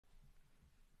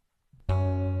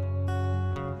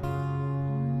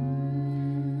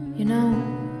You know,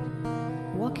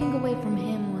 walking away from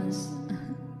him was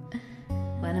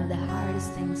one of the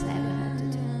hardest things I ever had to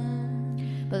do.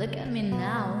 But look at me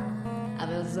now, I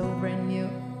feel so brand new.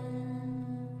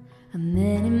 I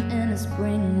met him in the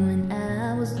spring when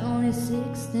I was only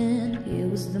 16. He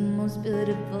was the most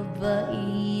beautiful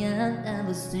boy I've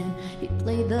ever seen. He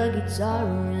played the guitar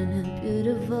and had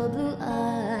beautiful blue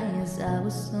eyes. I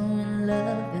was so in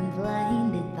love and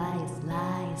blinded by his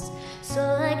lies. So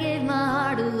I gave my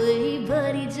heart away,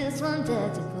 but he just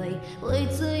wanted to play. Way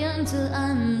too young to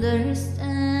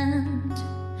understand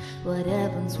what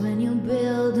happens when you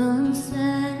build on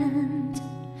sand.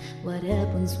 What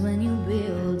happens when you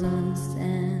build on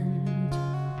sand?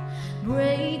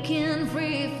 Breaking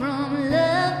free from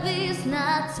love is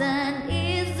not an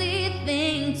easy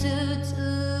thing to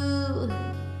do,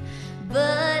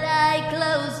 but I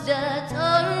closed the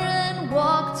door and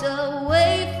walked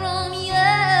away from you.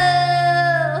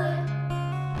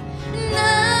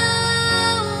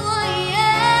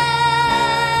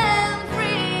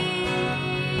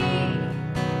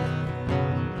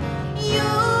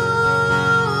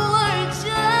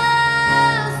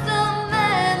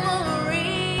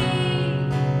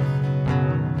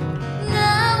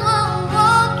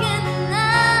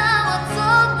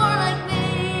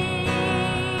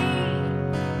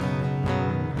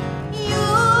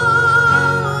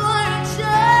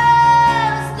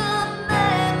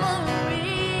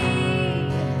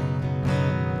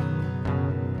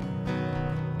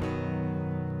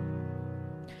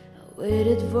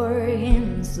 Waited for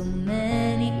him so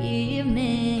many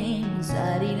evenings.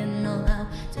 I didn't know how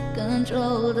to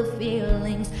control the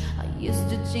feelings. I used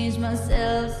to change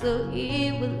myself so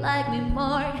he would like me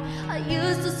more. I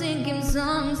used to sing him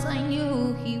songs I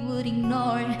knew he would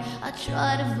ignore. I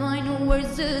tried to find the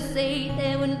words to say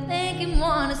that would make him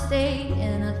wanna stay.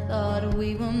 And I thought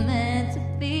we were meant to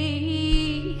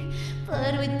be,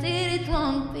 but we did it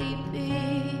wrong, baby.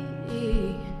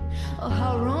 Oh,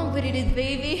 how wrong we did it,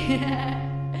 baby.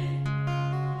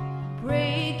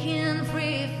 Breaking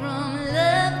free from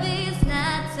love is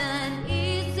not an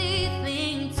easy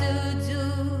thing to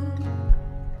do,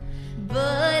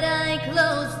 but I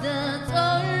closed the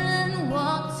door and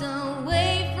walked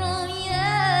away from you.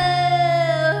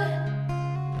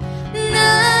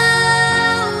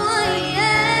 Now I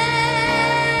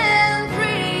am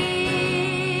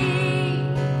free.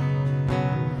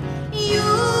 You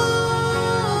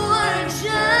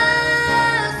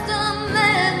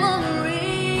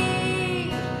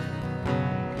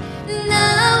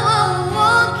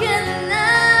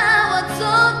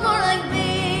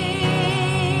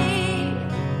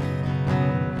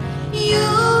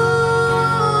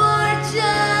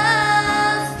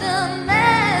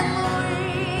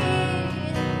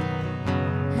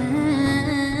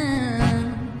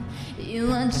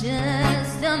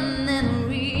just a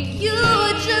memory, you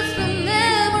are just a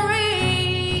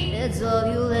memory. That's all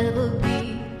you'll ever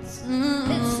be. It's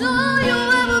all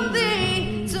you'll ever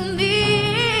be to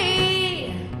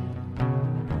me.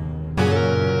 I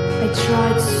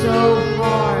tried so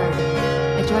hard.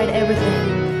 I tried everything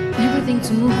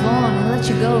to move on and let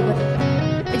you go, but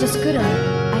I just couldn't.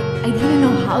 I didn't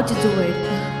know how to do it.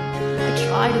 I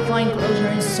tried to find closure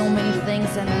in so many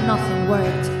things and nothing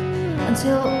worked.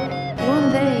 Until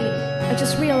one day, I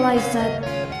just realized that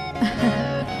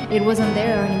it wasn't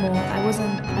there anymore. I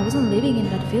wasn't living in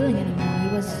that feeling anymore.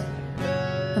 It was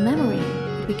a memory.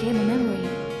 It became a memory.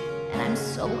 And I'm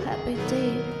so happy it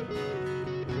did.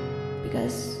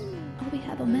 Because all we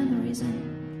have are memories,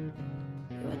 and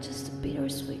you are just a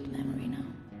bittersweet memory now.